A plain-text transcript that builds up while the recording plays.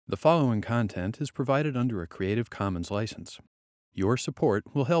The following content is provided under a Creative Commons license. Your support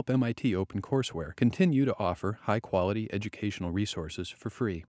will help MIT OpenCourseware continue to offer high-quality educational resources for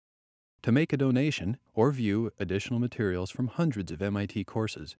free. To make a donation or view additional materials from hundreds of MIT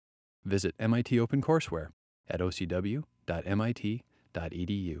courses, visit MIT OpenCourseware at ocw.mit.edu.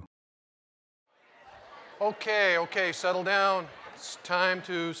 Okay, settle down. It's time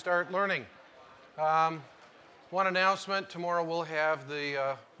to start learning. One announcement, tomorrow we'll have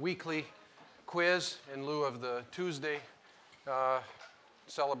the weekly quiz in lieu of the Tuesday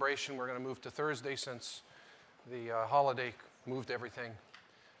celebration. We're going to move to Thursday since the holiday moved everything,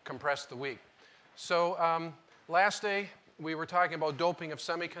 compressed the week. So last day we were talking about doping of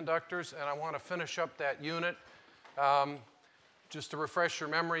semiconductors, and I want to finish up that unit. Just to refresh your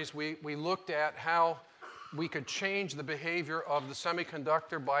memories, we looked at how we could change the behavior of the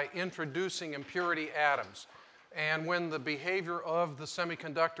semiconductor by introducing impurity atoms. And when the behavior of the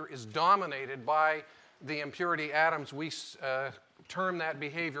semiconductor is dominated by the impurity atoms, we term that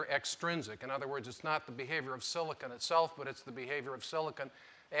behavior extrinsic. In other words, it's not the behavior of silicon itself, but it's the behavior of silicon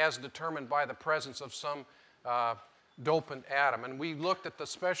as determined by the presence of some dopant atom. And we looked at the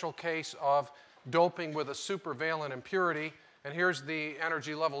special case of doping with a supervalent impurity. And here's the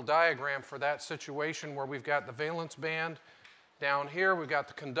energy level diagram for that situation where we've got the valence band down here. We've got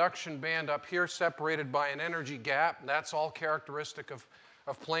the conduction band up here separated by an energy gap. That's all characteristic of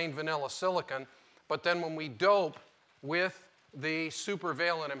plain vanilla silicon. But then when we dope with the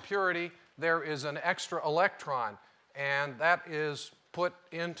supervalent impurity, there is an extra electron. And that is put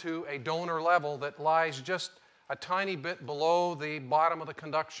into a donor level that lies just a tiny bit below the bottom of the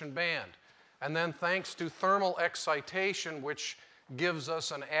conduction band. And then thanks to thermal excitation, which gives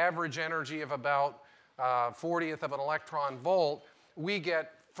us an average energy of about 40th of an electron volt, we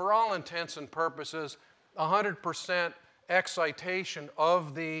get, for all intents and purposes, 100% excitation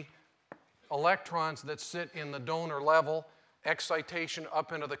of the electrons that sit in the donor level, excitation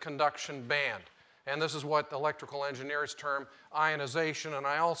up into the conduction band. And this is what the electrical engineers term ionization. And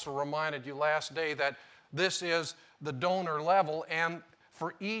I also reminded you last day that this is the donor level, and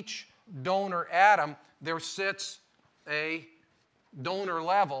for each donor atom, there sits a donor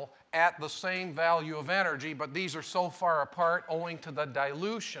level at the same value of energy, but these are so far apart owing to the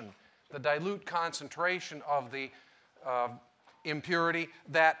dilution, the dilute concentration of the impurity,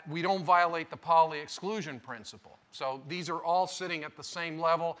 that we don't violate the Pauli exclusion principle. So these are all sitting at the same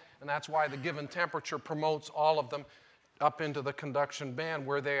level, and that's why the given temperature promotes all of them up into the conduction band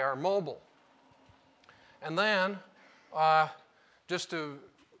where they are mobile. And then, just to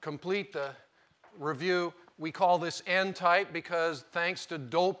complete the review, we call this N-type because thanks to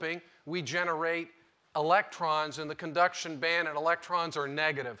doping, we generate electrons in the conduction band, and electrons are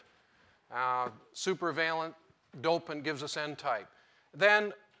negative. Supervalent dopant gives us N-type.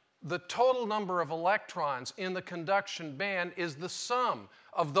 Then the total number of electrons in the conduction band is the sum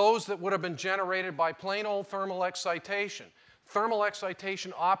of those that would have been generated by plain old thermal excitation. Thermal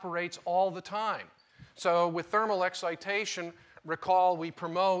excitation operates all the time. So with thermal excitation, recall we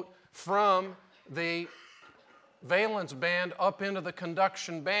promote from the valence band up into the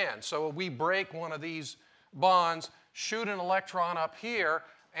conduction band. So we break one of these bonds, shoot an electron up here,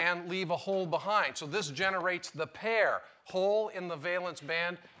 and leave a hole behind. So this generates the pair, hole in the valence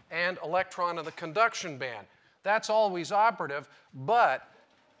band and electron in the conduction band. That's always operative, but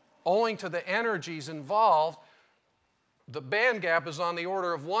owing to the energies involved, the band gap is on the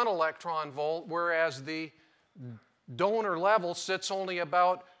order of 1 electron volt, whereas the donor level sits only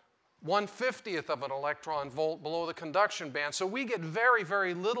about 1/50th of an electron volt below the conduction band. So we get very,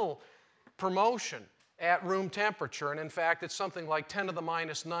 very little promotion at room temperature. And in fact, it's something like 10 to the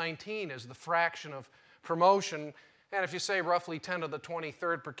minus 19 is the fraction of promotion. And if you say roughly 10 to the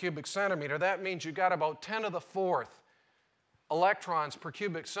 23rd per cubic centimeter, that means you got about 10 to the 4th electrons per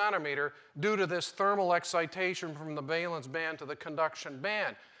cubic centimeter due to this thermal excitation from the valence band to the conduction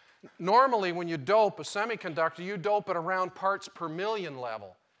band. Normally, when you dope a semiconductor, you dope at around parts per million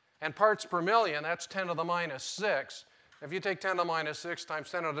level. And parts per million, that's 10 to the minus 6. If you take 10 to the minus 6 times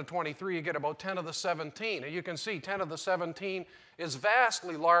 10 to the 23, you get about 10 to the 17. And you can see 10 to the 17 is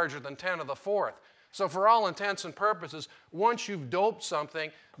vastly larger than 10 to the 4th. So for all intents and purposes, once you've doped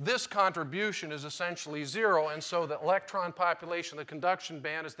something, this contribution is essentially 0. And so the electron population of the conduction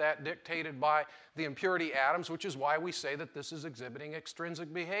band is that dictated by the impurity atoms, which is why we say that this is exhibiting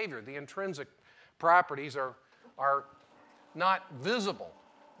extrinsic behavior. The intrinsic properties are not visible.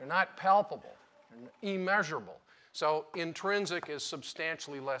 They're not palpable, they're immeasurable. So intrinsic is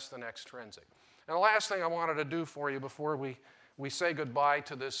substantially less than extrinsic. And the last thing I wanted to do for you before we we say goodbye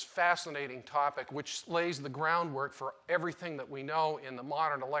to this fascinating topic, which lays the groundwork for everything that we know in the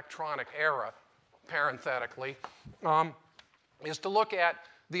modern electronic era, parenthetically, is to look at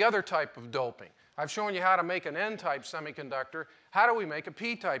the other type of doping. I've shown you how to make an N-type semiconductor. How do we make a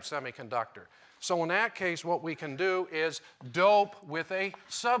P-type semiconductor? So in that case, what we can do is dope with a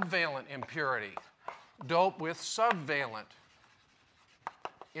subvalent impurity. Dope with subvalent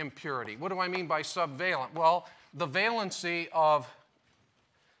impurity. What do I mean by subvalent? Well, the valency of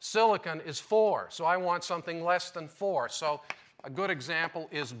silicon is 4, so I want something less than 4. So a good example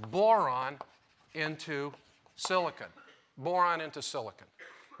is boron into silicon. Boron into silicon.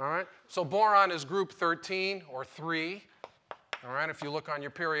 All right? So boron is group 13 or 3. All right? If you look on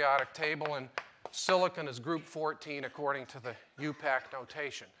your periodic table, and silicon is group 14 according to the UPAC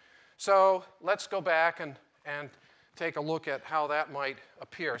notation. So let's go back and take a look at how that might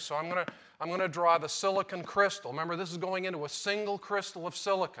appear. So I'm going to draw the silicon crystal. Remember, this is going into a single crystal of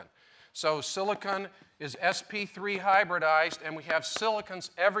silicon. So silicon is sp3 hybridized, and we have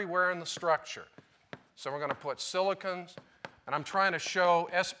silicons everywhere in the structure. So we're going to put silicons, and I'm trying to show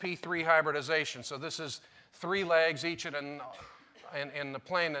sp3 hybridization. So this is 3 legs, each in the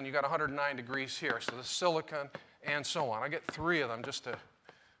plane, then you've got 109 degrees here. So the silicon and so on. I get 3 of them just to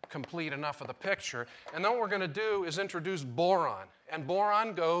complete enough of the picture. And then what we're going to do is introduce boron. And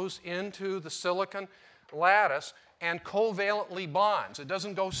boron goes into the silicon lattice and covalently bonds. It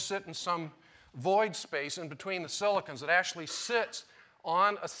doesn't go sit in some void space in between the silicons. It actually sits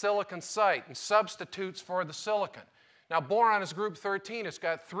on a silicon site and substitutes for the silicon. Now, boron is group 13. It's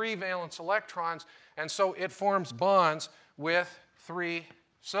got 3 valence electrons, and so it forms bonds with 3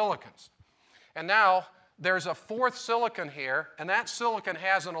 silicons. And now, there's a 4th silicon here, and that silicon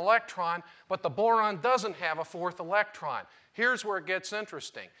has an electron, but the boron doesn't have a 4th electron. Here's where it gets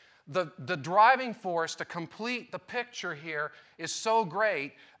interesting. The driving force to complete the picture here is so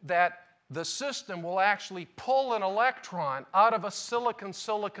great that the system will actually pull an electron out of a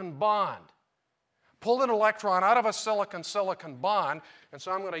silicon-silicon bond. Pull an electron out of a silicon-silicon bond, and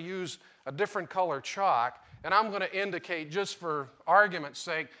so I'm going to use a different color chalk, and I'm going to indicate, just for argument's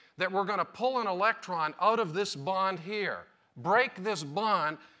sake, that we're going to pull an electron out of this bond here, break this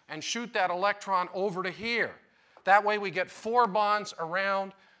bond, and shoot that electron over to here. That way we get 4 bonds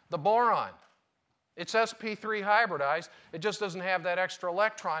around the boron. It's sp3 hybridized. It just doesn't have that extra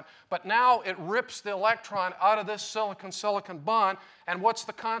electron. But now it rips the electron out of this silicon-silicon bond. And what's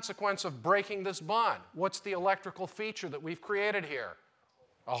the consequence of breaking this bond? What's the electrical feature that we've created here?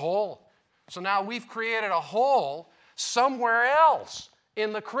 A hole. So now we've created a hole somewhere else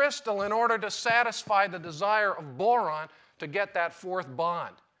in the crystal in order to satisfy the desire of boron to get that 4th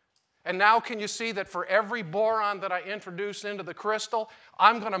bond. And now can you see that for every boron that I introduce into the crystal,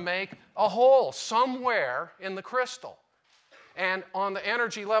 I'm going to make a hole somewhere in the crystal. And on the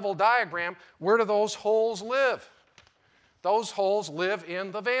energy level diagram, where do those holes live? Those holes live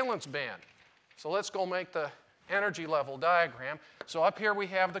in the valence band. So let's go make the energy level diagram. So up here we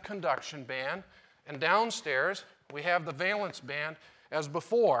have the conduction band, and downstairs we have the valence band as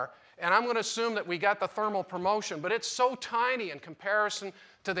before. And I'm going to assume that we got the thermal promotion, but it's so tiny in comparison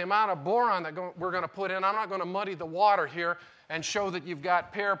to the amount of boron that we're going to put in. I'm not going to muddy the water here and show that you've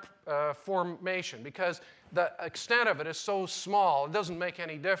got pair formation, because the extent of it is so small, it doesn't make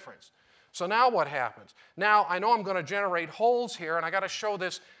any difference. So now what happens? Now I know I'm going to generate holes here, and I got to show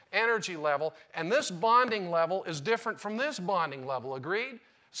this energy level, and this bonding level is different from this bonding level, agreed?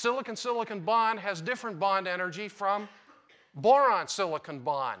 Silicon-silicon bond has different bond energy from boron-silicon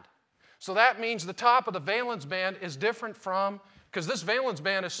bond. So that means the top of the valence band is different from, because this valence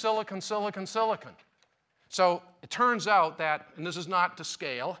band is silicon-silicon-silicon. So it turns out that, and this is not to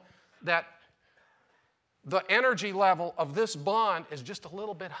scale, that the energy level of this bond is just a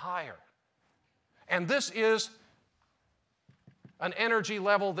little bit higher. And this is an energy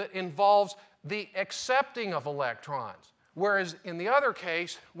level that involves the accepting of electrons, whereas in the other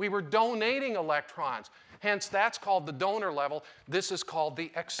case, we were donating electrons. Hence, that's called the donor level. This is called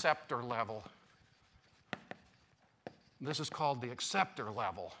the acceptor level. This is called the acceptor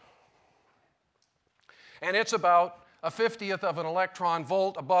level. And it's about a 50th of an electron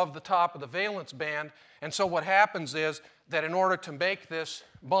volt above the top of the valence band. And so what happens is that in order to make this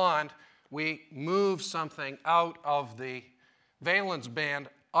bond, we move something out of the valence band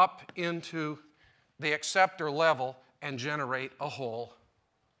up into the acceptor level and generate a hole.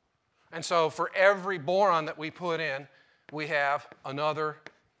 And so for every boron that we put in, we have another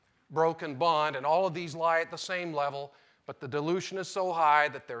broken bond, and all of these lie at the same level, but the dilution is so high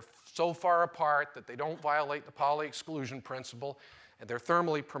that they're so far apart that they don't violate the Pauli exclusion principle, and they're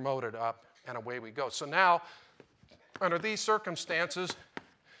thermally promoted up, and away we go. So now under these circumstances,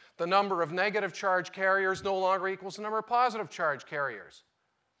 the number of negative charge carriers no longer equals the number of positive charge carriers,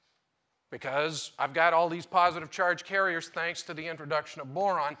 because I've got all these positive charge carriers thanks to the introduction of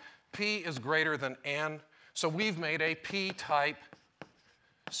boron. P is greater than N, so we've made a p-type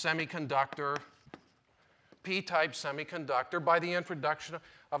semiconductor by the introduction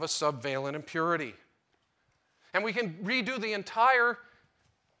of a subvalent impurity. And we can redo the entire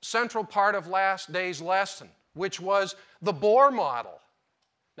central part of last day's lesson, which was the Bohr model.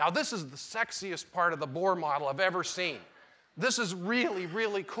 Now, this is the sexiest part of the Bohr model I've ever seen. This is really,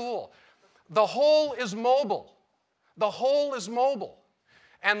 really cool. The hole is mobile. The hole is mobile.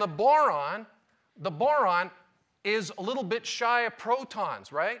 And the boron is a little bit shy of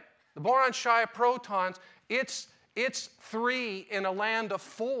protons, right? The boron's shy of protons. It's 3 in a land of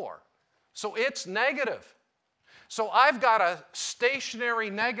 4. So it's negative. So I've got a stationary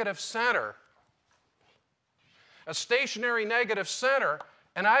negative center,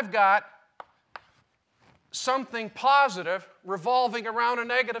 and I've got something positive revolving around a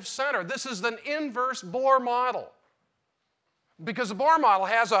negative center. This is an inverse Bohr model, because the Bohr model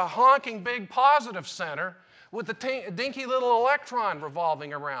has a honking big positive center with a dinky little electron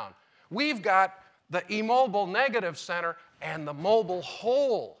revolving around. We've got the immobile negative center and the mobile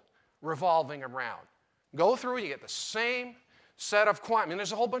hole revolving around. Go through it, you get the same set of quantum. I mean,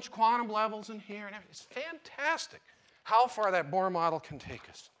 there's a whole bunch of quantum levels in here, and it's fantastic how far that Bohr model can take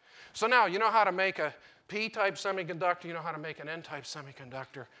us. So now you know how to make a p-type semiconductor, you know how to make an n-type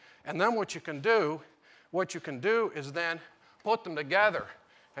semiconductor, and then what you can do is then put them together,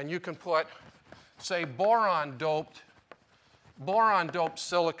 and you can put, say, boron-doped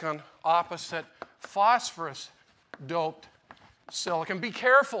silicon opposite phosphorus-doped silicon. Be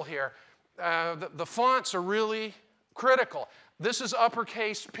careful here. The fonts are really critical. This is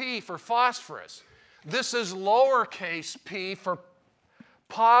uppercase P for phosphorus. This is lowercase p for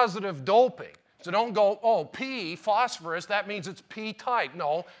positive doping. So don't go, oh, P, phosphorus, that means it's p-type.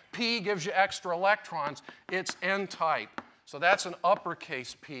 No, P gives you extra electrons. It's n-type. So that's an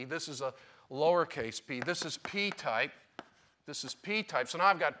uppercase P. This is a lowercase p. This is p-type. This is p-type. So now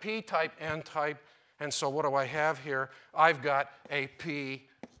I've got p-type, n-type. And so what do I have here? I've got a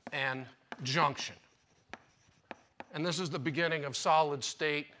p-n junction. And this is the beginning of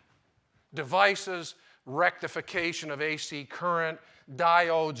solid-state devices, rectification of AC current,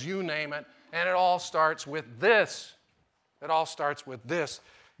 diodes, you name it. And it all starts with this. It all starts with this,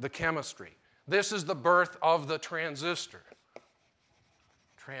 the chemistry. This is the birth of the transistor.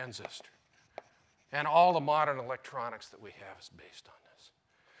 And all the modern electronics that we have is based on this.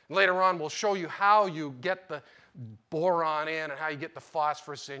 And later on, we'll show you how you get the boron in and how you get the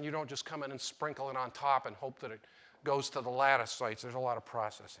phosphorus in. You don't just come in and sprinkle it on top and hope that it goes to the lattice sites. There's a lot of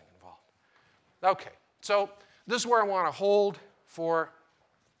processing involved. Okay, so this is where I want to hold for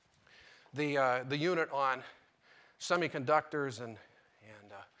the unit on semiconductors and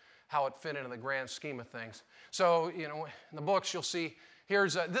how it fit into the grand scheme of things. So, you know, in the books you'll see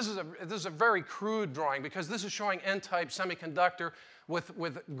this is a very crude drawing, because this is showing n-type semiconductor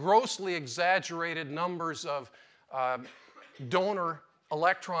with grossly exaggerated numbers of donor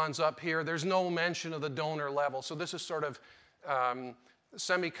electrons up here. There's no mention of the donor level. So this is sort of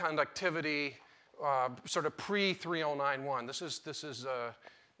semiconductivity, sort of pre-3091. This is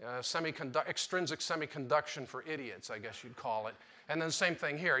extrinsic semiconduction for idiots, I guess you'd call it. And then the same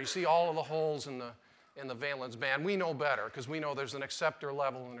thing here. You see all of the holes in the valence band. We know better, because we know there's an acceptor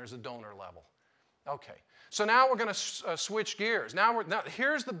level and there's a donor level. Okay, so now we're going to switch gears. Now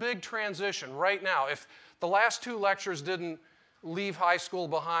here's the big transition right now. If the last 2 lectures didn't leave high school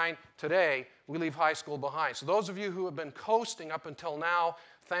behind, today we leave high school behind. So those of you who have been coasting up until now,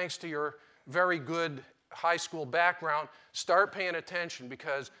 thanks to your very good high school background, start paying attention,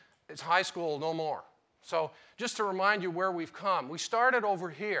 because it's high school no more. So just to remind you where we've come, we started over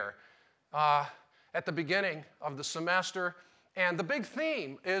here at the beginning of the semester, and the big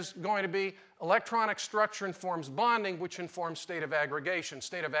theme is going to be electronic structure informs bonding, which informs state of aggregation.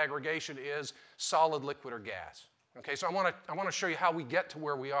 State of aggregation is solid, liquid, or gas. Okay, so I want to show you how we get to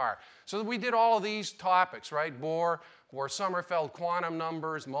where we are. So we did all of these topics, right? Bohr-Sommerfeld quantum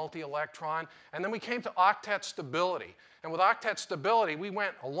numbers, multi-electron, and then we came to octet stability. And with octet stability, we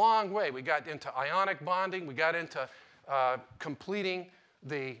went a long way. We got into ionic bonding. We got into completing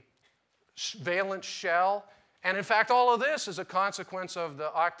the valence shell. And in fact, all of this is a consequence of the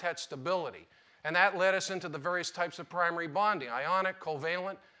octet stability. And that led us into the various types of primary bonding: ionic,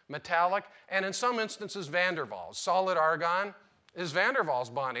 covalent, metallic, and in some instances, van der Waals. Solid argon is van der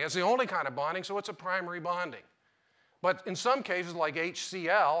Waals bonding. It's the only kind of bonding, so it's a primary bonding. But in some cases, like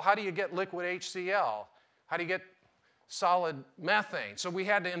HCl, how do you get liquid HCl? How do you get solid methane. So we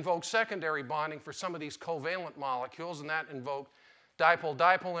had to invoke secondary bonding for some of these covalent molecules, and that invoked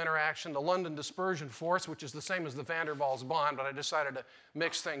dipole-dipole interaction, the London dispersion force, which is the same as the van der Waals bond, but I decided to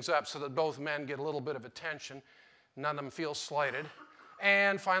mix things up so that both men get a little bit of attention, none of them feel slighted,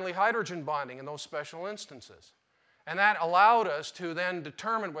 and finally hydrogen bonding in those special instances. And that allowed us to then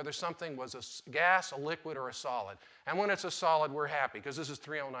determine whether something was a gas, a liquid, or a solid. And when it's a solid, we're happy, because this is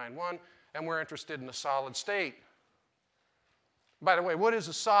 3091, and we're interested in the solid state. By the way, what is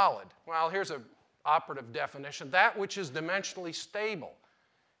a solid? Well, here's an operative definition. That which is dimensionally stable,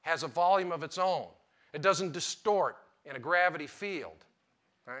 has a volume of its own. It doesn't distort in a gravity field.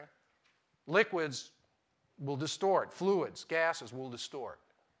 Right? Liquids will distort. Fluids, gases will distort.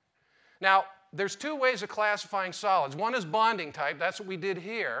 Now, there's two ways of classifying solids. One is bonding type. That's what we did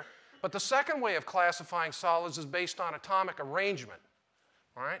here. But the second way of classifying solids is based on atomic arrangement.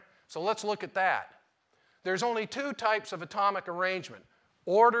 All right? So let's look at that. There's only two types of atomic arrangement,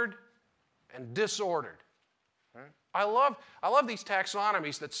 ordered and disordered. Right? I love these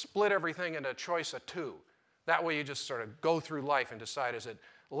taxonomies that split everything into a choice of two. That way you just sort of go through life and decide, is it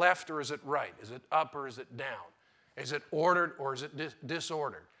left or is it right? Is it up or is it down? Is it ordered or is it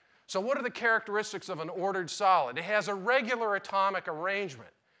disordered? So what are the characteristics of an ordered solid? It has a regular atomic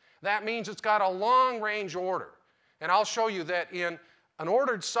arrangement. That means it's got a long-range order. And I'll show you that in an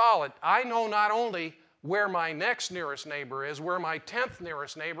ordered solid, I know not only where my next nearest neighbor is, where my 10th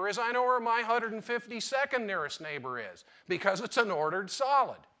nearest neighbor is, I know where my 152nd nearest neighbor is, because it's an ordered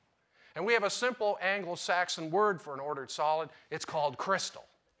solid. And we have a simple Anglo-Saxon word for an ordered solid. It's called crystal.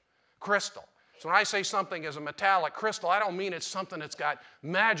 Crystal. So when I say something is a metallic crystal, I don't mean it's something that's got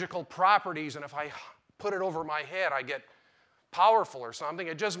magical properties, and if I put it over my head, I get powerful or something.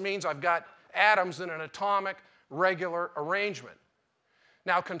 It just means I've got atoms in an atomic, regular arrangement.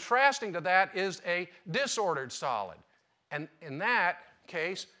 Now, contrasting to that is a disordered solid. And in that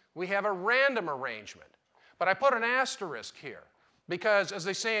case, we have a random arrangement. But I put an asterisk here because, as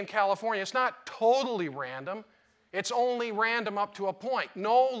they say in California, it's not totally random. It's only random up to a point.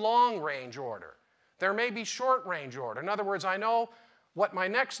 No long-range order. There may be short-range order. In other words, I know what my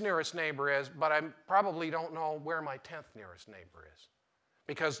next nearest neighbor is, but I probably don't know where my 10th nearest neighbor is.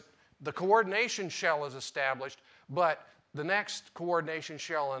 Because the coordination shell is established, but the next coordination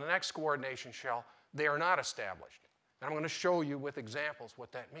shell and the next coordination shell, they are not established. And I'm going to show you with examples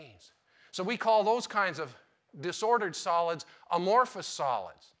what that means. So we call those kinds of disordered solids amorphous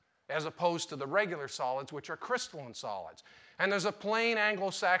solids, as opposed to the regular solids, which are crystalline solids. And there's a plain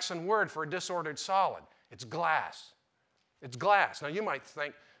Anglo-Saxon word for a disordered solid. It's glass. It's glass. Now you might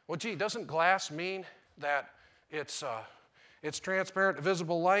think, well, gee, doesn't glass mean that it's transparent to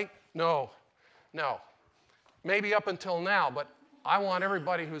visible light? No, no. Maybe up until now, but I want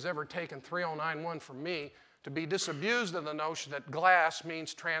everybody who's ever taken 3091 from me to be disabused of the notion that glass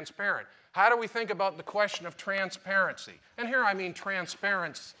means transparent. How do we think about the question of transparency? And here I mean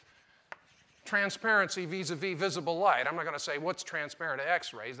transparency vis-a-vis visible light. I'm not going to say what's transparent to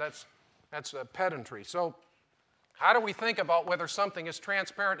X-rays. That's pedantry. So how do we think about whether something is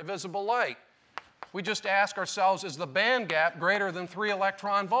transparent to visible light? We just ask ourselves, is the band gap greater than 3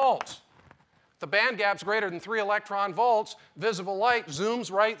 electron volts? The band gap's greater than 3 electron volts, visible light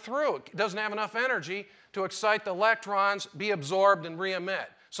zooms right through. It doesn't have enough energy to excite the electrons, be absorbed, and re-emit.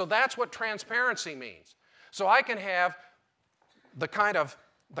 So that's what transparency means. So I can have the kind of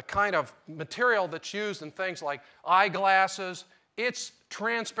material that's used in things like eyeglasses. It's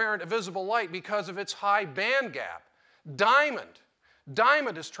transparent to visible light because of its high band gap.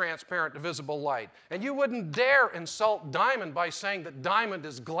 Diamond is transparent to visible light. And you wouldn't dare insult diamond by saying that diamond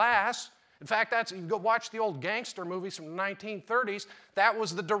is glass. In fact, you go watch the old gangster movies from the 1930s, that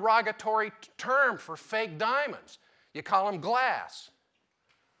was the derogatory term for fake diamonds. You call them glass.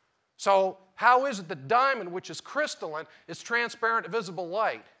 So how is it that diamond, which is crystalline, is transparent to visible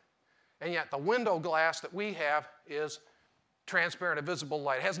light, and yet the window glass that we have is transparent to visible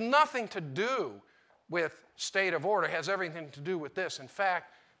light? It has nothing to do with state of order. It has everything to do with this. In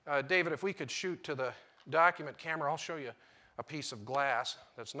fact, David, if we could shoot to the document camera, I'll show you a piece of glass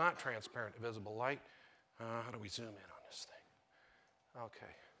that's not transparent to visible light. How do we zoom in on this thing?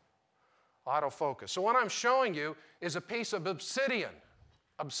 Okay. Autofocus. So what I'm showing you is a piece of obsidian.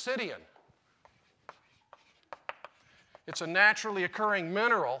 Obsidian. It's a naturally occurring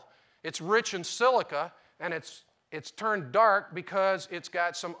mineral. It's rich in silica, and it's turned dark because it's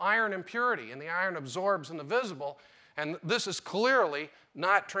got some iron impurity, and the iron absorbs in the visible. And this is clearly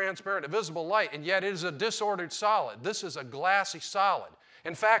not transparent to visible light, and yet it is a disordered solid. This is a glassy solid.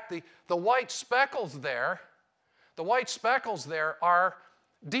 In fact, the white speckles there are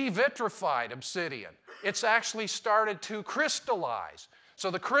devitrified obsidian. It's actually started to crystallize. So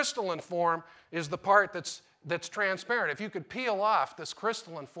the crystalline form is the part that's transparent. If you could peel off this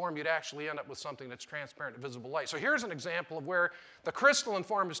crystalline form, you'd actually end up with something that's transparent to visible light. So here's an example of where the crystalline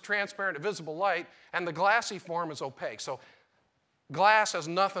form is transparent to visible light and the glassy form is opaque. So glass has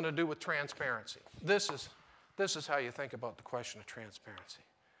nothing to do with transparency. This is how you think about the question of transparency.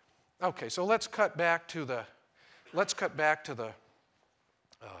 Okay, so let's cut back to the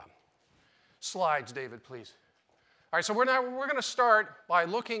slides, David, please. All right, so we're going to start by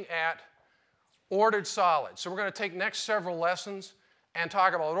looking at ordered solids. So we're going to take next several lessons and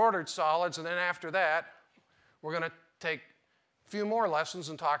talk about ordered solids, and then after that, we're going to take a few more lessons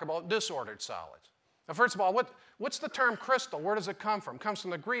and talk about disordered solids. Now, first of all, what's the term crystal? Where does it come from? It comes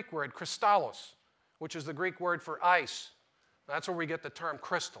from the Greek word kristallos, which is the Greek word for ice. That's where we get the term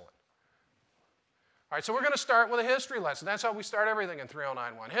crystalline. All right, so we're going to start with a history lesson. That's how we start everything in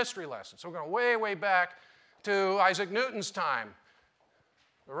 3091, history lesson. So we're going way, way back to Isaac Newton's time,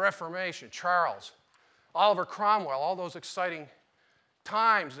 the Reformation, Charles, Oliver Cromwell, all those exciting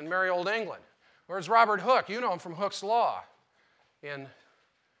times in merry old England. Where's Robert Hooke? You know him from Hooke's Law in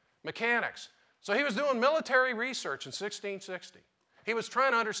mechanics. So he was doing military research in 1660. He was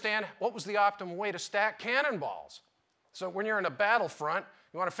trying to understand what was the optimal way to stack cannonballs. So when you're in a battlefront,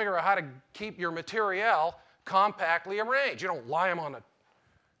 you want to figure out how to keep your materiel compactly arranged. You don't lie them on the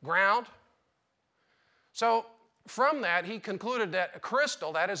ground. So from that, he concluded that a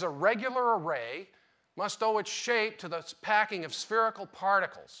crystal, that is a regular array, must owe its shape to the packing of spherical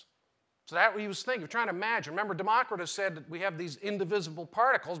particles. So that's what he was thinking, trying to imagine. Remember, Democritus said that we have these indivisible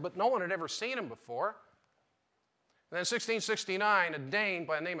particles, but no one had ever seen them before. And then in 1669, a Dane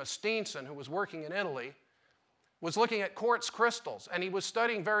by the name of Steenson, who was working in Italy, was looking at quartz crystals, and he was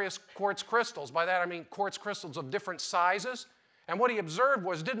studying various quartz crystals. By that I mean quartz crystals of different sizes. And what he observed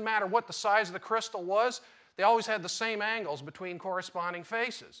was it didn't matter what the size of the crystal was, they always had the same angles between corresponding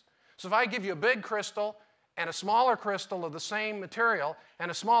faces. So if I give you a big crystal and a smaller crystal of the same material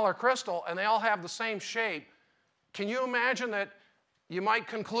and a smaller crystal and they all have the same shape, can you imagine that you might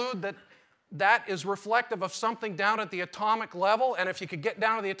conclude that that is reflective of something down at the atomic level, and if you could get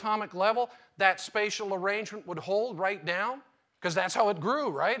down to the atomic level, that spatial arrangement would hold right down? Because that's how it grew,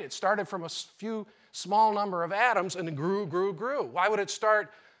 right? It started from a few small number of atoms and it grew, grew, grew. Why would it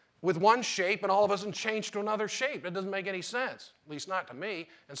start with one shape and all of a sudden change to another shape? It doesn't make any sense, at least not to me,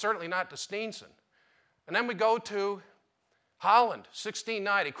 and certainly not to Steenson. And then we go to Holland,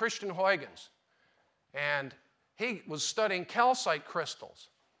 1690, Christian Huygens. And he was studying calcite crystals.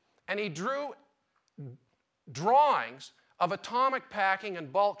 And he drew drawings of atomic packing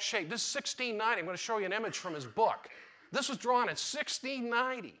and bulk shape. This is 1690. I'm going to show you an image from his book. This was drawn in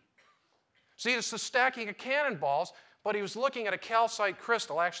 1690. See, it's the stacking of cannonballs, but he was looking at a calcite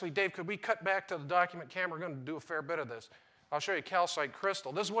crystal. Actually, Dave, could we cut back to the document camera? We're going to do a fair bit of this. I'll show you calcite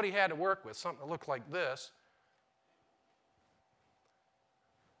crystal. This is what he had to work with, something that looked like this.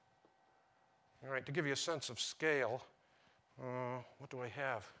 All right, to give you a sense of scale, what do I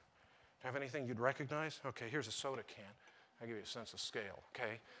have? Have anything you'd recognize? Okay, here's a soda can. I'll give you a sense of scale,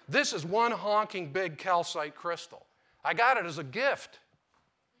 okay? This is one honking big calcite crystal. I got it as a gift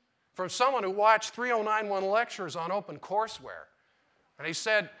from someone who watched 3091 lectures on OpenCourseWare. And he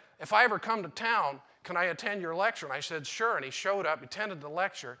said, if I ever come to town, can I attend your lecture? And I said, sure. And he showed up, attended the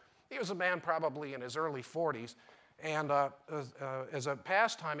lecture. He was a man probably in his early 40s. And as a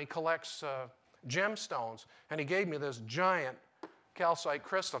pastime, he collects gemstones. And he gave me this giant calcite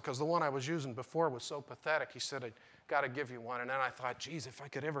crystal, because the one I was using before was so pathetic. He said, I'd got to give you one. And then I thought, geez, if I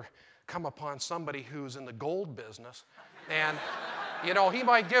could ever come upon somebody who's in the gold business, and you know, he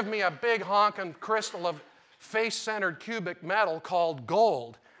might give me a big honking crystal of face-centered cubic metal called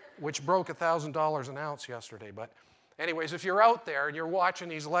gold, which broke $1,000 an ounce yesterday. But anyways, if you're out there and you're watching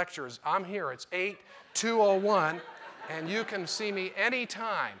these lectures, I'm here. It's 8201, and you can see me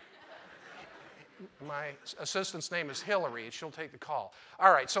anytime. My assistant's name is Hillary. She'll take the call.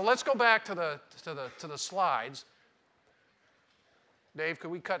 All right, so let's go back to the slides. Dave,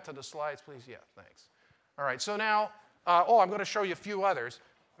 could we cut to the slides, please? Yeah, thanks. All right, so now, I'm going to show you a few others.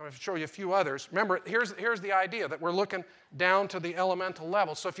 I'm going to show you a few others. Remember, here's the idea that we're looking down to the elemental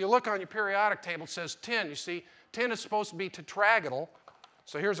level. So if you look on your periodic table, it says tin. You see, tin is supposed to be tetragonal.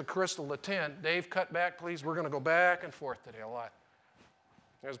 So here's a crystal of tin. Dave, cut back, please. We're going to go back and forth today a lot.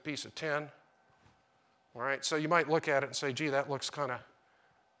 There's a piece of tin. All right, so you might look at it and say, gee, that looks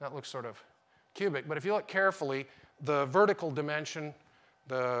sort of cubic. But if you look carefully, the vertical dimension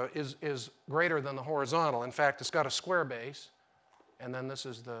is greater than the horizontal. In fact, it's got a square base, and then this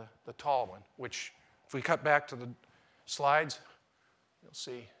is the tall one, which, if we cut back to the slides, You'll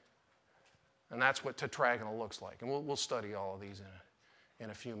see. And that's what tetragonal looks like. And we'll study all of these in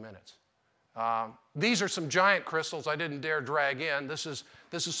a few minutes. These are some giant crystals I didn't dare drag in. This is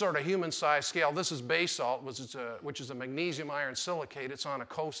sort of human-sized scale. This is basalt, which is a magnesium iron silicate. It's on a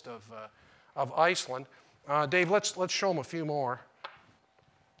coast of Iceland. Dave, let's show them a few more.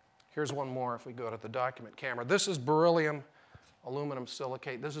 Here's one more if we go to the document camera. This is beryllium aluminum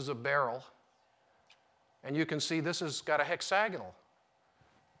silicate. This is a beryl. And you can see this has got a hexagonal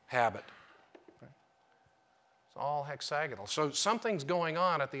habit. It's all hexagonal. So something's going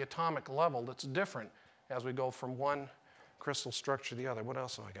on at the atomic level that's different as we go from one crystal structure to the other. What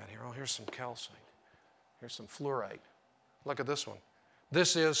else have I got here? Oh, here's some calcite. Here's some fluorite. Look at this one.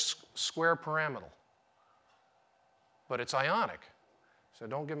 This is square pyramidal, but it's ionic. So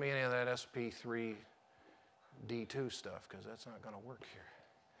don't give me any of that sp3d2 stuff, because that's not going to work here.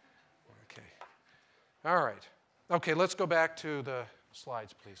 Okay. All right. Okay, let's go back to the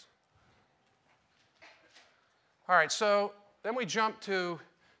slides, please. All right, so then we jump to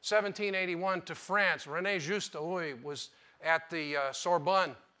 1781 to France. René Justauy was at the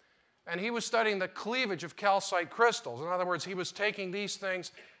Sorbonne, and he was studying the cleavage of calcite crystals. In other words, he was taking these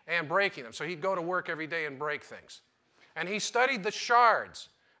things and breaking them. So he'd go to work every day and break things. And he studied the shards,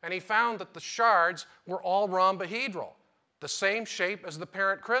 and he found that the shards were all rhombohedral, the same shape as the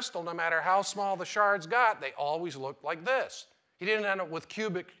parent crystal. No matter how small the shards got, they always looked like this. He didn't end up with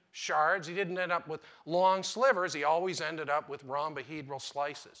cubic shards. He didn't end up with long slivers. He always ended up with rhombohedral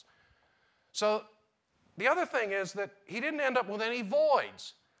slices. So the other thing is that he didn't end up with any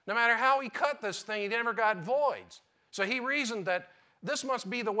voids. No matter how he cut this thing, he never got voids. So he reasoned that this must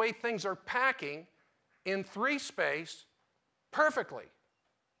be the way things are packing in 3 space perfectly.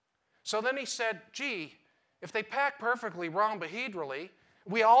 So then he said, gee, if they pack perfectly rhombohedrally,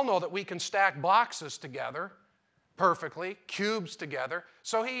 we all know that we can stack boxes together perfectly, cubes together.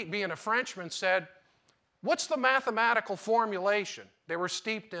 So he, being a Frenchman, said, what's the mathematical formulation? They were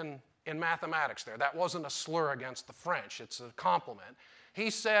steeped in mathematics there. That wasn't a slur against the French. It's a compliment. He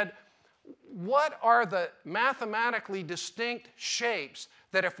said, what are the mathematically distinct shapes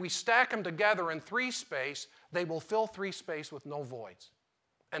that if we stack them together in 3 space, they will fill 3 space with no voids?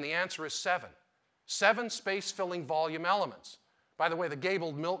 And the answer is 7. 7 space-filling volume elements. By the way, the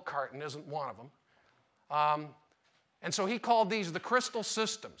gabled milk carton isn't one of them. And so he called these the crystal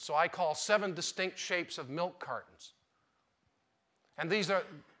systems. So I call 7 distinct shapes of milk cartons. And these are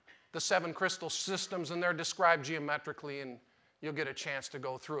the 7 crystal systems, and they're described geometrically, and you'll get a chance to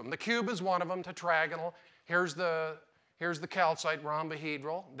go through them. The cube is one of them, tetragonal. Here's the calcite,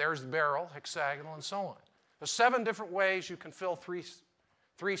 rhombohedral. There's the beryl, hexagonal, and so on. There's 7 different ways you can fill 3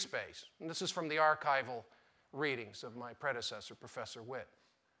 space. And this is from the archival readings of my predecessor, Professor Witt.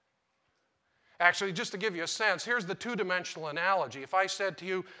 Actually, just to give you a sense, here's the 2-dimensional analogy. If I said to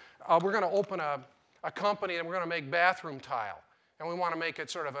you, we're going to open a company and we're going to make bathroom tile, and we want to make it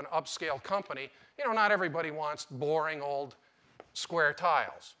sort of an upscale company, you know, not everybody wants boring old square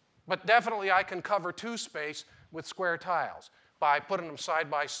tiles. But definitely I can cover 2 space with square tiles by putting them side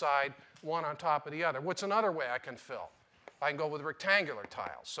by side, one on top of the other. What's another way I can fill? I can go with rectangular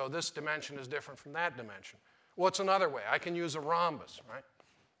tiles. So this dimension is different from that dimension. What's another way? I can use a rhombus, right,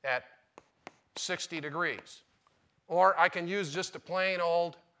 at 60 degrees. Or I can use just a plain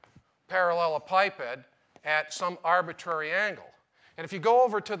old parallelepiped at some arbitrary angle. And if you go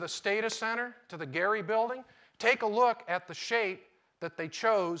over to the Stata Center, to the Gehry building, take a look at the shape that they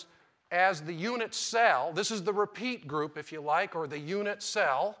chose as the unit cell. This is the repeat group, if you like, or the unit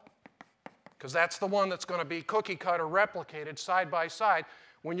cell, because that's the one that's going to be cookie cutter replicated side by side.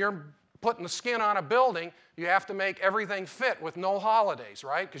 When you're putting the skin on a building, you have to make everything fit with no holidays,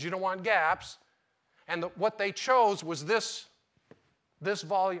 right? Because you don't want gaps. And what they chose was this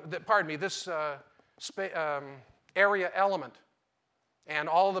area element. And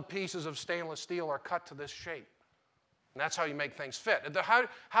all the pieces of stainless steel are cut to this shape. And that's how you make things fit.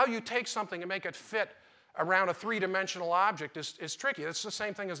 How you take something and make it fit around a 3-dimensional object is tricky. It's the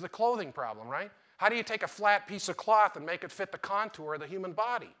same thing as the clothing problem, right? How do you take a flat piece of cloth and make it fit the contour of the human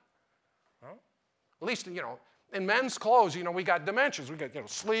body? Well, at least, you know, in men's clothes, you know, we got dimensions. We got, you know,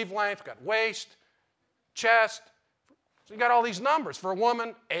 sleeve length, we got waist, chest. So you got all these numbers. For a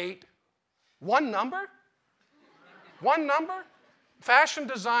woman, 8. One number? One number? Fashion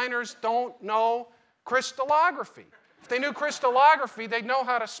designers don't know crystallography. If they knew crystallography, they'd know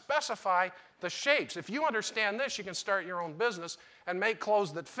how to specify the shapes. If you understand this, you can start your own business and make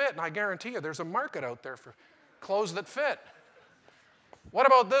clothes that fit. And I guarantee you there's a market out there for clothes that fit. What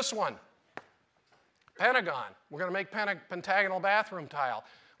about this one? Pentagon. We're going to make pentagonal bathroom tile.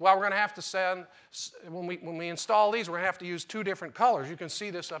 Well, we're going to have to send, when we install these, we're going to have to use 2 different colors. You can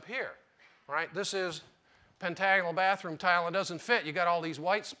see this up here, right? This is pentagonal bathroom tile. It doesn't fit. You got all these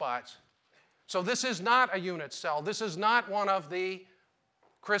white spots. So this is not a unit cell. This is not one of the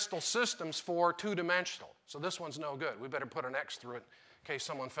crystal systems for 2-dimensional. So this one's no good. We better put an X through it in case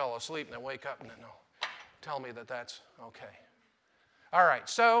someone fell asleep and they wake up and then tell me that that's okay. All right,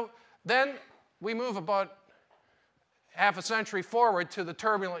 so then we move about half a century forward to the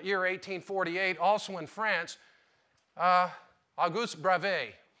turbulent year 1848, also in France, Auguste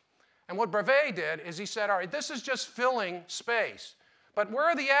Brevet. And what Brevet did is he said, all right, this is just filling space. But where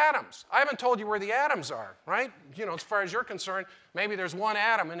are the atoms? I haven't told you where the atoms are, right? You know, as far as you're concerned, maybe there's one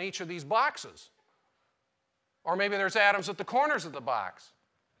atom in each of these boxes. Or maybe there's atoms at the corners of the box.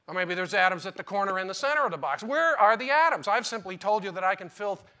 Or maybe there's atoms at the corner in the center of the box. Where are the atoms? I've simply told you that I can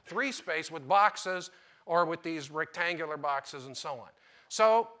fill 3 space with boxes or with these rectangular boxes and so on.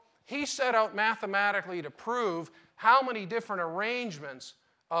 So he set out mathematically to prove how many different arrangements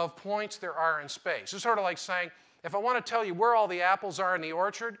of points there are in space. It's sort of like saying, if I want to tell you where all the apples are in the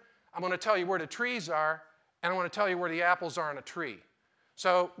orchard, I'm going to tell you where the trees are, and I want to tell you where the apples are in a tree.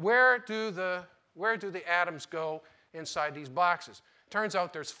 So where do the atoms go inside these boxes? Turns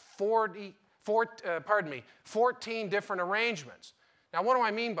out there's 14 different arrangements. Now, what do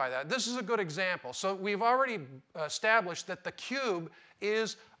I mean by that? This is a good example. So we've already established that the cube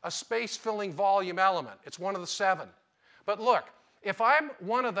is a space-filling volume element. It's one of the 7. But look, if I'm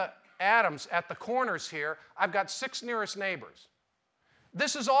one of the atoms at the corners here, I've got 6 nearest neighbors.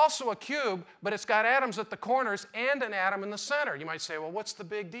 This is also a cube, but it's got atoms at the corners and an atom in the center. You might say, well, what's the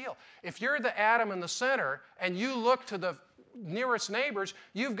big deal? If you're the atom in the center and you look to the nearest neighbors,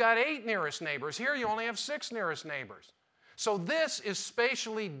 you've got 8 nearest neighbors. Here you only have 6 nearest neighbors. So this is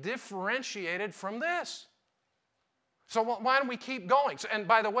spatially differentiated from this. So why don't we keep going? And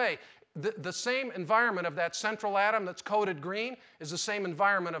by the way, the same environment of that central atom that's coded green is the same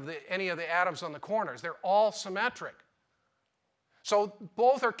environment of any of the atoms on the corners. They're all symmetric. So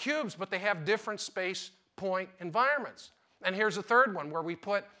both are cubes, but they have different space point environments. And here's a third one where we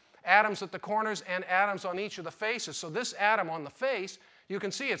put atoms at the corners and atoms on each of the faces. So this atom on the face, you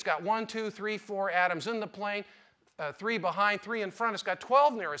can see it's got 1, 2, 3, 4 atoms in the plane, 3 behind, 3 in front. It's got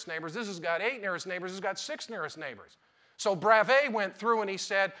 12 nearest neighbors. This has got 8 nearest neighbors. This has got 6 nearest neighbors. So Brevet went through and he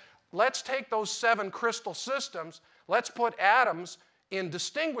said, let's take those 7 crystal systems, let's put atoms in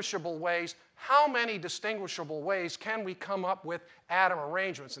distinguishable ways. How many distinguishable ways can we come up with atom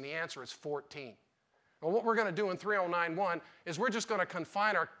arrangements? And the answer is 14. Well, what we're going to do in 3091 is we're just going to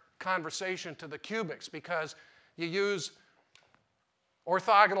confine our conversation to the cubics because you use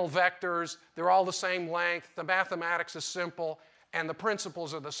orthogonal vectors, they're all the same length, the mathematics is simple, and the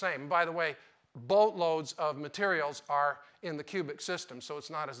principles are the same. And by the way, boatloads of materials are in the cubic system, so it's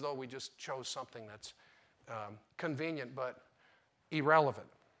not as though we just chose something that's convenient but irrelevant.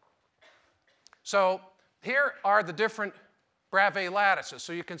 So here are the different Bravais lattices.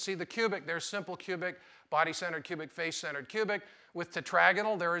 So you can see the cubic, there's simple cubic, body-centered cubic, face-centered cubic. With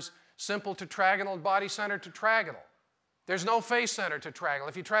tetragonal, there is simple tetragonal, body-centered tetragonal. There's no face-centered tetragonal.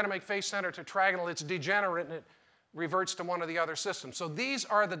 If you try to make face-centered tetragonal, it's degenerate and it reverts to one of the other systems. So these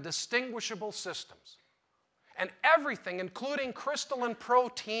are the distinguishable systems. And everything, including crystalline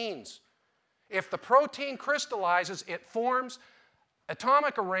proteins, if the protein crystallizes, it forms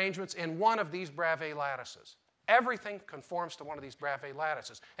atomic arrangements in one of these Bravais lattices. Everything conforms to one of these Bravais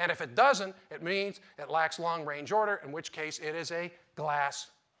lattices. And if it doesn't, it means it lacks long-range order, in which case it is a glass.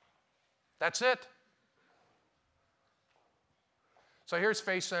 That's it. So here's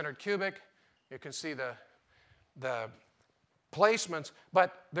face-centered cubic. You can see the placements,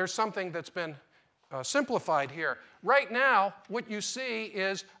 but there's something that's been simplified here. Right now, what you see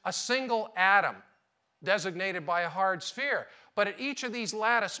is a single atom designated by a hard sphere. But at each of these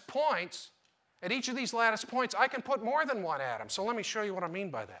lattice points, I can put more than one atom. So let me show you what I mean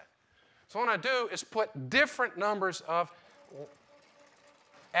by that. So what I do is put different numbers of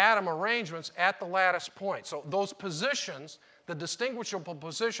atom arrangements at the lattice point. So those positions, the distinguishable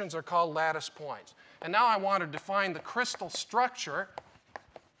positions, are called lattice points. And now I want to define the crystal structure.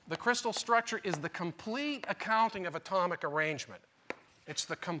 The crystal structure is the complete accounting of atomic arrangement. It's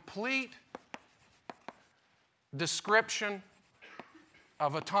the complete description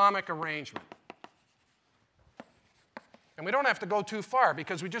of atomic arrangement. And we don't have to go too far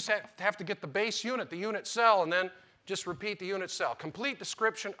because we just have to get the base unit, the unit cell, and then just repeat the unit cell. Complete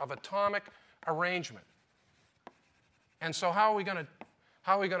description of atomic arrangement. And so how are we going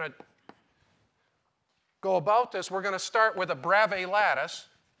to go about this? We're going to start with a Bravais lattice.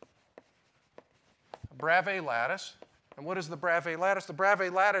 A Bravais lattice. And what is the Bravais lattice? The Bravais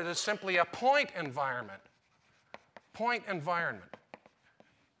lattice is simply a point environment. Point environment.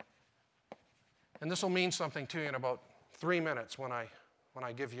 And this will mean something to you in about 3 minutes when I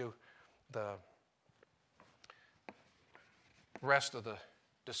give you the rest of the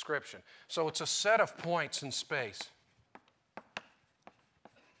description. So it's a set of points in space.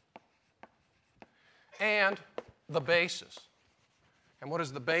 And the basis. And what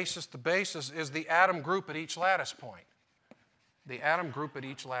is the basis? The basis is the atom group at each lattice point. The atom group at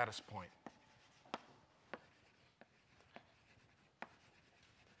each lattice point.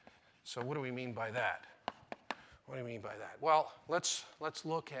 So what do we mean by that? What do you mean by that? Well, let's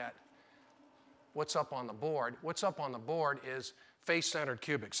look at what's up on the board. What's up on the board is face-centered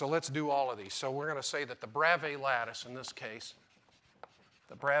cubic. So let's do all of these. So we're going to say that the Bravais lattice, in this case,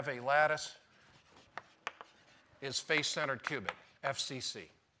 the Bravais lattice is face-centered cubic, FCC.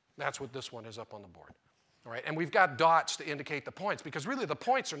 That's what this one is up on the board. All right? And we've got dots to indicate the points, because really the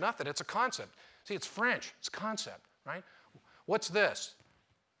points are nothing. It's a concept. See, it's French. It's concept, right? What's this?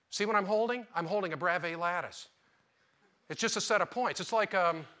 See what I'm holding? I'm holding a Bravais lattice. It's just a set of points. It's like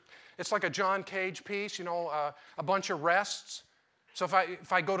a John Cage piece, you know, a bunch of rests. So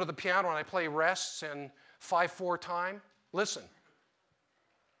if I go to the piano and I play rests in 5/4 time, listen.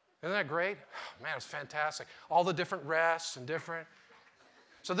 Isn't that great? Man, it's fantastic. All the different rests and different.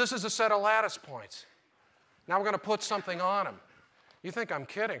 So this is a set of lattice points. Now we're going to put something on them. You think I'm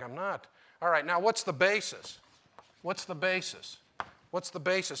kidding? I'm not. All right, now what's the basis? What's the basis? What's the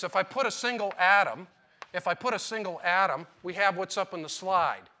basis? If I put a single atom, we have what's up in the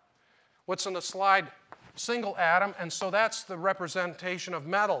slide. What's in the slide? Single atom, and so that's the representation of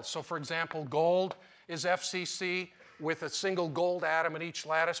metals. So for example, gold is FCC with a single gold atom at each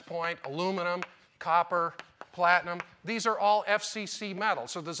lattice point, aluminum, copper, platinum. These are all FCC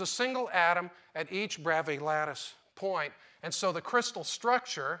metals. So there's a single atom at each Bravais lattice point, and so the crystal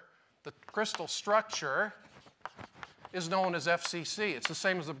structure is known as FCC. It's the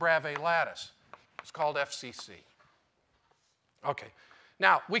same as the Bravais lattice. It's called FCC. Okay.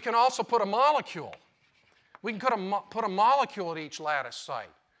 Now, we can also put a molecule. We can put a molecule at each lattice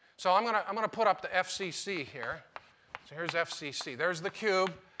site. So I'm going to put up the FCC here. So here's FCC. There's the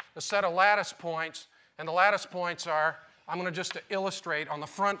cube, a set of lattice points, and the lattice points are, I'm going to just illustrate on the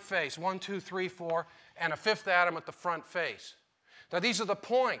front face, 1, 2, 3, 4, and a fifth atom at the front face. Now, these are the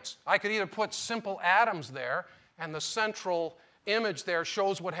points. I could either put simple atoms there, and the central image there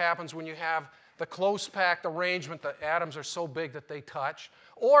shows what happens when you have the close packed arrangement. The atoms are so big that they touch.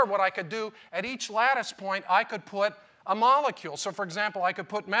 Or what I could do, at each lattice point, I could put a molecule. So for example, I could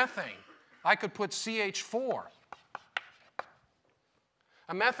put methane. I could put CH4.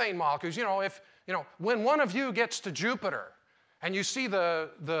 A methane molecule, when one of you gets to Jupiter and you see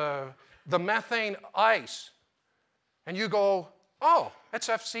the methane ice, and you go, oh, that's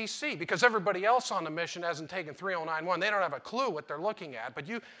FCC, because everybody else on the mission hasn't taken 3091. They don't have a clue what they're looking at. But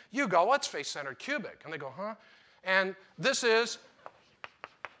you go, what's face-centered cubic? And they go, huh? And this is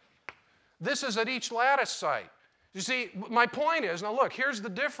at each lattice site. You see, my point is, now look, here's the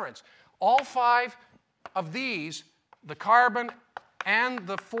difference. All 5 of these, the carbon and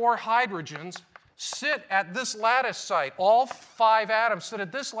the 4 hydrogens, sit at this lattice site. All 5 atoms sit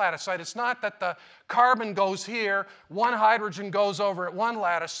at this lattice site. It's not that the carbon goes here, 1 hydrogen goes over at one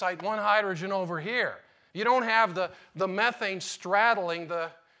lattice site, 1 hydrogen over here. You don't have the methane straddling the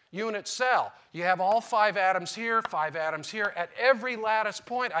unit cell. You have all 5 atoms here, 5 atoms here. At every lattice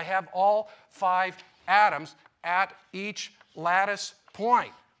point, I have all 5 atoms at each lattice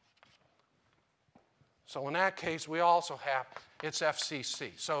point. So in that case, we also have, it's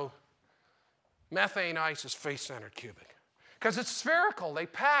FCC. So methane ice is face-centered cubic. Because it's spherical. They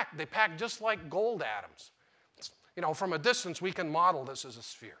pack just like gold atoms. From a distance, we can model this as a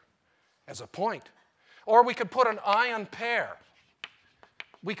sphere, as a point. Or we could put an ion pair.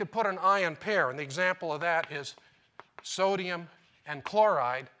 We could put an ion pair, and the example of that is sodium and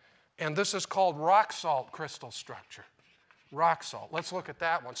chloride, and this is called rock salt crystal structure. Rock salt. Let's look at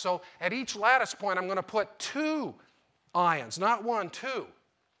that one. So at each lattice point, I'm going to put 2 ions, not 1, 2.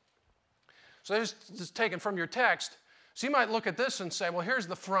 So this is taken from your text. So you might look at this and say, well, here's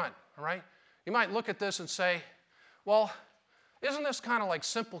the front, all right? You might look at this and say, well, isn't this kind of like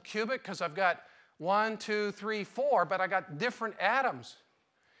simple cubic? Because I've got 1, 2, 3, 4, but I got different atoms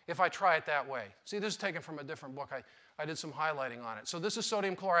if I try it that way. See, this is taken from a different book. I did some highlighting on it. So this is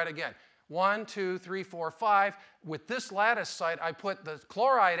sodium chloride again. 1, 2, 3, 4, 5. With this lattice site, I put the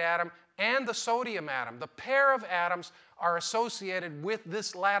chloride atom and the sodium atom. The pair of atoms are associated with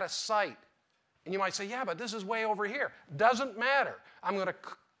this lattice site. And you might say, yeah, but this is way over here. Doesn't matter. I'm going to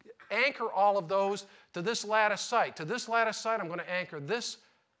anchor all of those to this lattice site. To this lattice site, I'm going to anchor this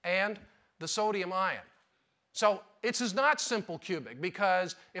and the sodium ion. So this is not simple cubic,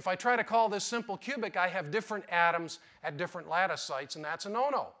 because if I try to call this simple cubic, I have different atoms at different lattice sites, and that's a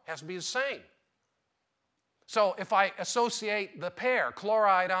no-no. It has to be the same. So if I associate the pair,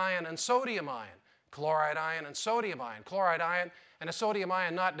 chloride ion and sodium ion, chloride ion and sodium ion, chloride ion and a sodium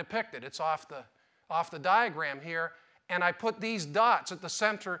ion not depicted, it's off the diagram here, and I put these dots at the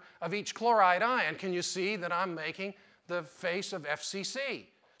center of each chloride ion, can you see that I'm making the face of FCC?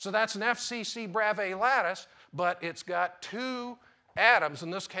 So that's an FCC Bravais lattice, but it's got two atoms, in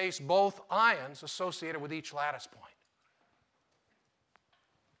this case both ions, associated with each lattice point.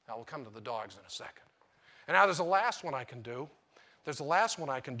 Now we'll come to the dogs in a second. And now there's a last one I can do. There's a last one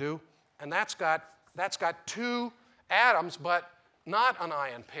I can do, and that's got two atoms, but not an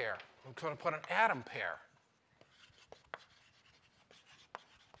ion pair. I'm going to put an atom pair.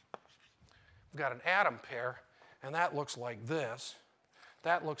 We've got an atom pair, and that looks like this.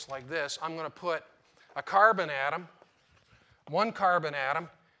 That looks like this. I'm going to put a carbon atom, one carbon atom,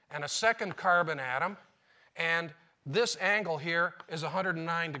 and a second carbon atom, and this angle here is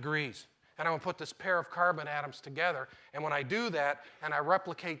 109 degrees. And I'm going to put this pair of carbon atoms together, and when I do that, and I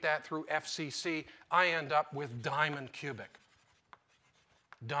replicate that through FCC, I end up with diamond cubic.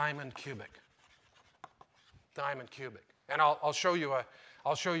 Diamond cubic. Diamond cubic. And I'll show you a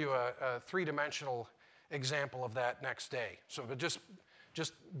three-dimensional example of that next day. So but just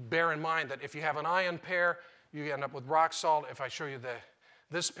bear in mind that if you have an ion pair, you end up with rock salt. If I show you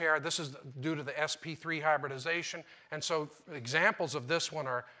this pair, this is due to the sp3 hybridization. And so examples of this one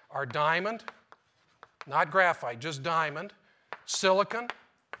are diamond, not graphite, just diamond, silicon.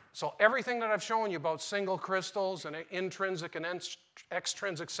 So everything that I've shown you about single crystals and intrinsic and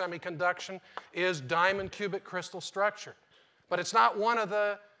extrinsic semiconduction is diamond cubic crystal structure. But it's not one of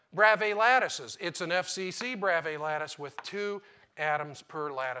the Bravais lattices. It's an FCC Bravais lattice with two atoms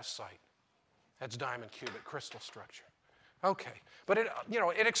per lattice site. That's diamond cubic crystal structure. Okay, but it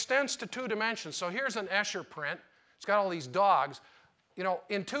extends to 2 dimensions. So here's an Escher print. It's got all these dogs.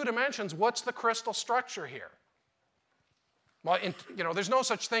 In 2 dimensions, what's the crystal structure here? Well, there's no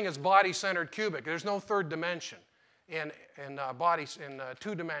such thing as body-centered cubic. There's no third dimension in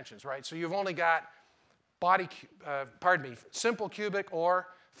 2 dimensions, right? So you've only got simple cubic or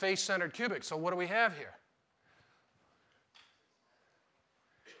face-centered cubic. So what do we have here?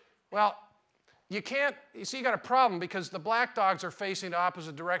 Well, you see you got a problem because the black dogs are facing the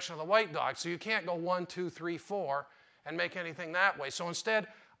opposite direction of the white dogs, so you can't go 1, 2, 3, 4 and make anything that way. So instead,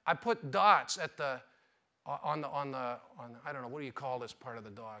 I put dots at on the I don't know, what do you call this part of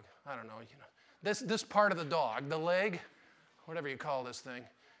the dog? I don't know, this part of the dog, the leg, whatever you call this thing.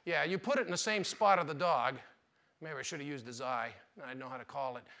 Yeah, you put it in the same spot of the dog. Maybe I should have used his eye. I didn't know how to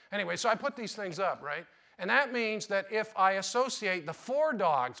call it. Anyway, so I put these things up, right? And that means that if I associate the 4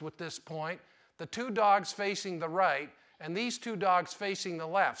 dogs with this point, the 2 dogs facing the right, and these 2 dogs facing the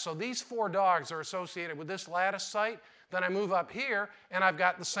left. So these 4 dogs are associated with this lattice site. Then I move up here, and I've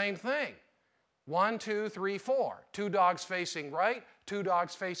got the same thing. 1, 2, 3, 4. 2 dogs facing right, 2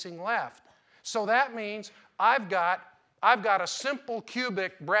 dogs facing left. So that means I've got a simple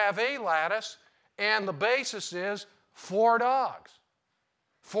cubic Bravais lattice, and the basis is 4 dogs.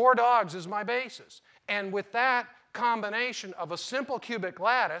 4 dogs is my basis. And with that combination of a simple cubic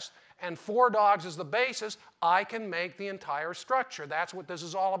lattice and 4 dogs as the basis, I can make the entire structure. That's what this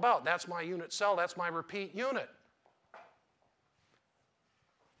is all about. That's my unit cell. That's my repeat unit.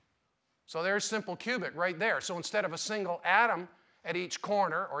 So there's simple cubic right there. So instead of a single atom at each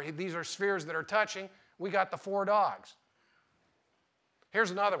corner, or these are spheres that are touching, we got the 4 dogs.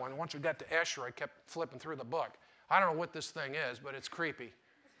 Here's another one. Once we got to Escher, I kept flipping through the book. I don't know what this thing is, but it's creepy.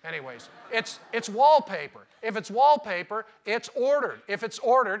 Anyways, it's wallpaper. If it's wallpaper, it's ordered. If it's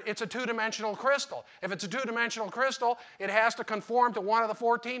ordered, it's a 2-dimensional crystal. If it's a 2-dimensional crystal, it has to conform to one of the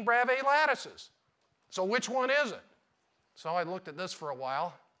 14 Bravais lattices. So which one is it? So I looked at this for a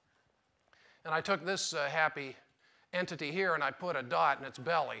while, and I took this happy entity here, and I put a dot in its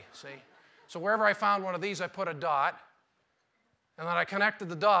belly, see? So wherever I found one of these, I put a dot, and then I connected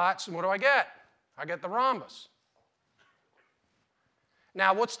the dots, and what do I get? I get the rhombus.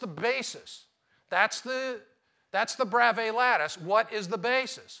 Now, what's the basis? That's the Bravais lattice. What is the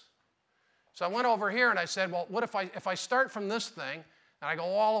basis? So I went over here and I said, well, what if I start from this thing and I go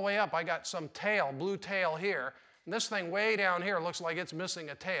all the way up? I got some tail, blue tail here, and this thing way down here looks like it's missing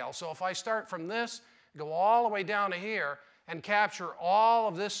a tail. So if I start from this, go all the way down to here, and capture all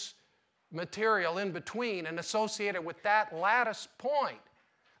of this material in between and associate it with that lattice point,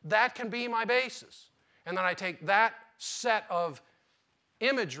 that can be my basis. And then I take that set of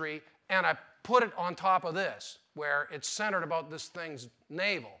imagery and I put it on top of this, where it's centered about this thing's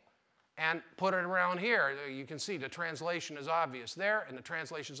navel, and put it around here. You can see the translation is obvious there, and the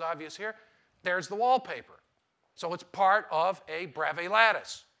translation is obvious here. There's the wallpaper. So it's part of a Bravais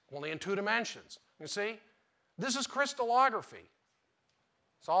lattice, only in 2 dimensions. You see? This is crystallography.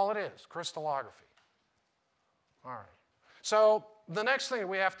 That's all it is, crystallography. All right. So the next thing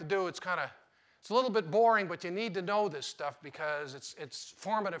we have to do, it's a little bit boring, but you need to know this stuff because it's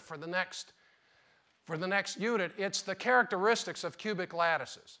formative for the next unit. It's the characteristics of cubic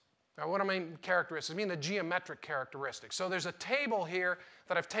lattices. Now, what do I mean characteristics? I mean the geometric characteristics. So there's a table here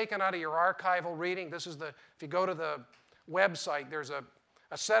that I've taken out of your archival reading. This is if you go to the website, there's a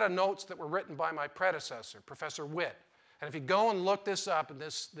set of notes that were written by my predecessor, Professor Witt. And if you go and look this up in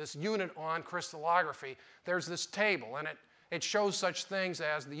this unit on crystallography, there's this table, and it shows such things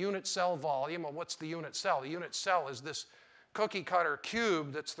as the unit cell volume. Well, what's the unit cell? The unit cell is this cookie cutter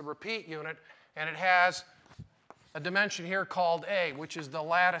cube that's the repeat unit, and it has a dimension here called A, which is the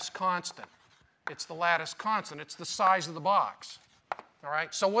lattice constant. It's the lattice constant. It's the size of the box. All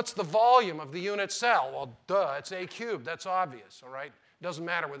right? So what's the volume of the unit cell? Well, duh, it's A cubed. That's obvious. All right? It doesn't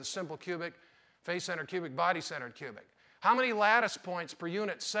matter whether it's simple cubic, face-centered cubic, body-centered cubic. How many lattice points per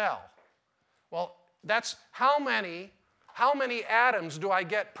unit cell? Well, that's how many atoms do I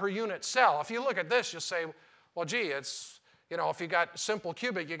get per unit cell? If you look at this, you'll say, well, gee, it's, if you got simple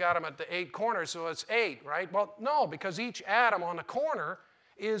cubic, you got them at the 8 corners, so it's 8, right? Well, no, because each atom on the corner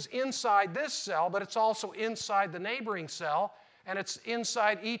is inside this cell, but it's also inside the neighboring cell, and it's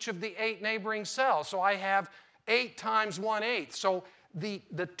inside each of the 8 neighboring cells. So I have 8 times 1/8. So the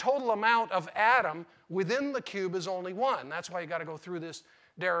total amount of atom within the cube is only 1. That's why you got to go through this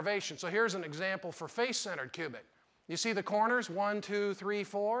derivation. So here's an example for face-centered cubic. You see the corners, 1, 2, 3,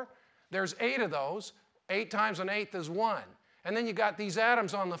 4? There's 8 of those. 8 times 1/8 is 1. And then you got these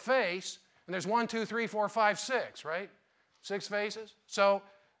atoms on the face, and there's 1, 2, 3, 4, 5, 6, right? 6 faces. So,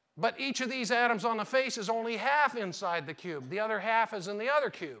 but each of these atoms on the face is only half inside the cube. The other half is in the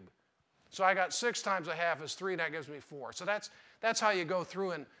other cube. So I got 6 times a half is 3, that gives me 4. So that's how you go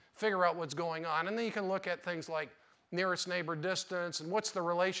through and figure out what's going on. And then you can look at things like nearest neighbor distance, and what's the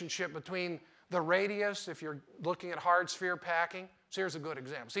relationship between the radius if you're looking at hard sphere packing. So here's a good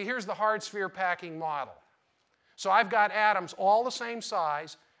example. See, here's the hard sphere packing model. So I've got atoms all the same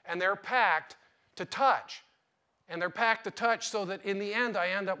size, and they're packed to touch. And they're packed to touch so that in the end I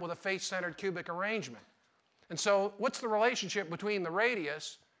end up with a face-centered cubic arrangement. And so what's the relationship between the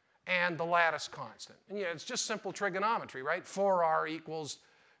radius and the lattice constant? And it's just simple trigonometry, right? 4r equals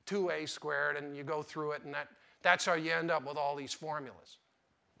 2a squared, and you go through it, and that's how you end up with all these formulas.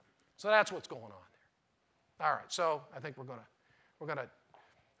 So that's what's going on there. All right, so I think we're going to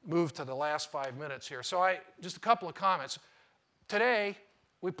move to the last 5 minutes here. So just a couple of comments. Today,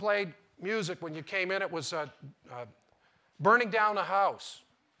 we played music when you came in. It was Burning Down a House,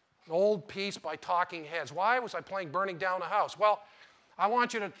 an old piece by Talking Heads. Why was I playing Burning Down a House? Well, I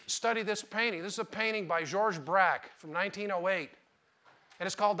want you to study this painting. This is a painting by Georges Braque from 1908. And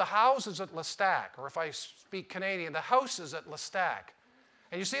it's called The Houses at L'Estaque, or if I speak Canadian, The Houses at L'Estaque.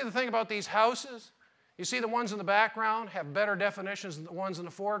 And you see the thing about these houses? You see the ones in the background have better definitions than the ones in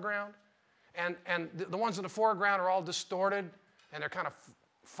the foreground? And the ones in the foreground are all distorted, and they're kind of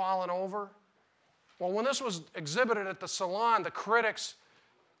fallen over. Well, when this was exhibited at the Salon, the critics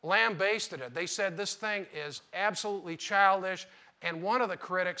lambasted it. They said this thing is absolutely childish, and one of the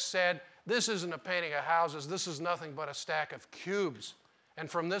critics said, this isn't a painting of houses, this is nothing but a stack of cubes. And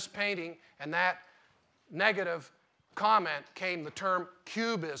from this painting and that negative comment came the term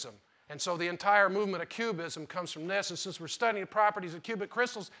cubism. And so the entire movement of cubism comes from this. And since we're studying the properties of cubic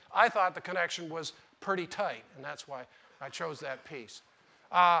crystals, I thought the connection was pretty tight. And that's why I chose that piece.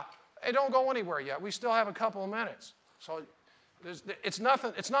 It don't go anywhere yet. We still have a couple of minutes. So it's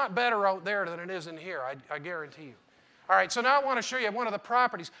not better out there than it is in here, I guarantee you. All right, so now I want to show you one of the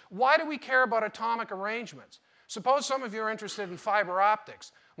properties. Why do we care about atomic arrangements? Suppose some of you are interested in fiber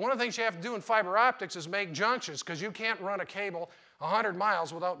optics. One of the things you have to do in fiber optics is make junctions, because you can't run a cable 100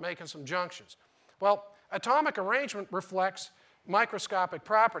 miles without making some junctions. Well, atomic arrangement reflects microscopic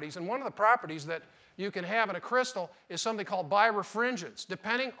properties, and one of the properties that you can have in a crystal is something called birefringence,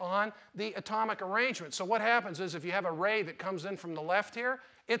 depending on the atomic arrangement. So what happens is if you have a ray that comes in from the left here,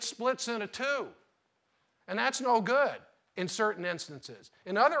 it splits into 2. And that's no good in certain instances.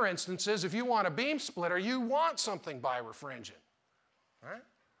 In other instances, if you want a beam splitter, you want something birefringent. Right?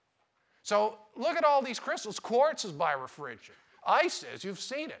 So look at all these crystals. Quartz is birefringent. Ice is, you've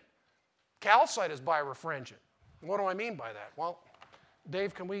seen it. Calcite is birefringent. What do I mean by that? Well,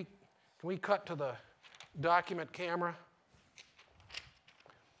 Dave, can we cut to the document camera?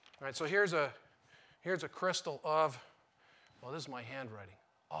 All right, so here's a crystal of, well, this is my handwriting.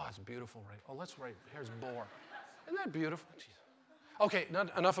 Oh, it's beautiful, right? Oh, let's write, here's bore. Isn't that beautiful? Jeez. Okay,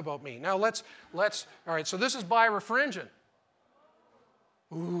 enough about me. Now all right, so this is birefringent.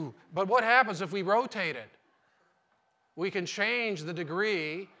 Ooh, but what happens if we rotate it? We can change the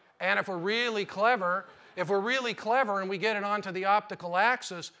degree, and if we're really clever and we get it onto the optical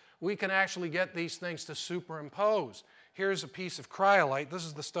axis, we can actually get these things to superimpose. Here's a piece of cryolite. This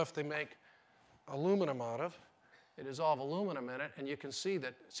is the stuff they make aluminum out of. It dissolves aluminum in it, and you can see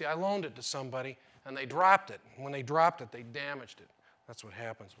that, I loaned it to somebody, and they dropped it. When they dropped it, they damaged it. That's what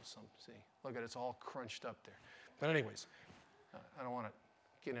happens with some, see? Look at it, it's all crunched up there. But anyways, I don't want to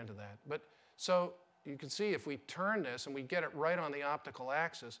get into that. But so you can see if we turn this and we get it right on the optical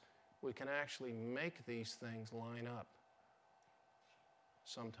axis, we can actually make these things line up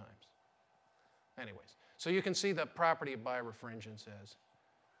sometimes. Anyways, so you can see the property of birefringence as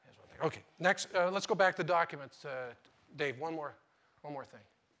one thing. Okay, next, let's go back to documents. Dave, one more thing.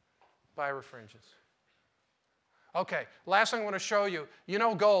 Birefringence. Okay, last thing I want to show you. You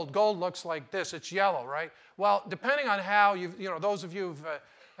know gold. Gold looks like this. It's yellow, right? Well, depending on how those of you who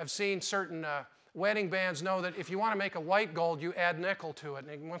have seen certain wedding bands know that if you want to make a white gold, you add nickel to it.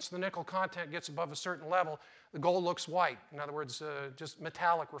 And once the nickel content gets above a certain level, the gold looks white. In other words, just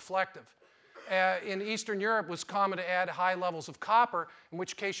metallic, reflective. In Eastern Europe, it was common to add high levels of copper, in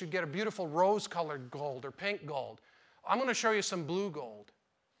which case you'd get a beautiful rose-colored gold or pink gold. I'm going to show you some blue gold.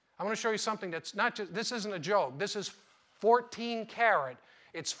 I'm going to show you something that's not just, this isn't a joke. This is 14 karat.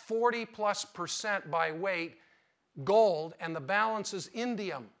 It's 40+% by weight gold, and the balance is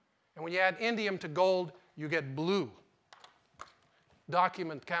indium. And when you add indium to gold, you get blue.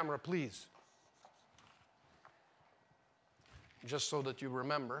 Document camera, please. Just so that you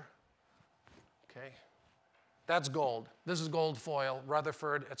remember. Okay. That's gold. This is gold foil,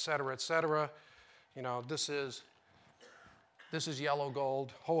 Rutherford, et cetera, et cetera. You know, this is yellow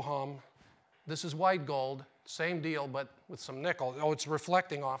gold, ho-hum. This is white gold, same deal, but with some nickel. Oh, it's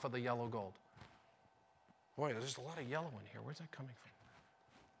reflecting off of the yellow gold. Boy, there's a lot of yellow in here. Where's that coming from?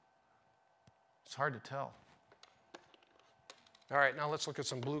 It's hard to tell. All right, now let's look at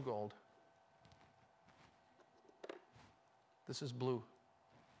some blue gold. This is blue.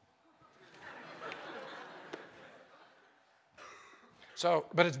 So,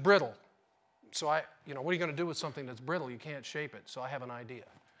 but it's brittle. So what are you going to do with something that's brittle? You can't shape it. So I have an idea.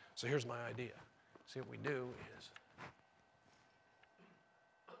 So here's my idea. See, what we do is,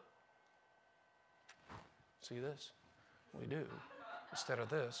 see this? What we do, instead of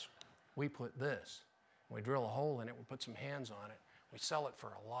this, we put this. We drill a hole in it. We put some hands on it. We sell it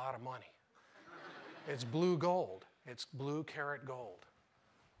for a lot of money. It's blue gold. It's blue carat gold.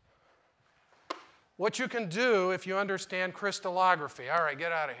 What you can do if you understand crystallography. All right,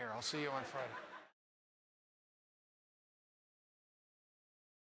 get out of here. I'll see you on Friday.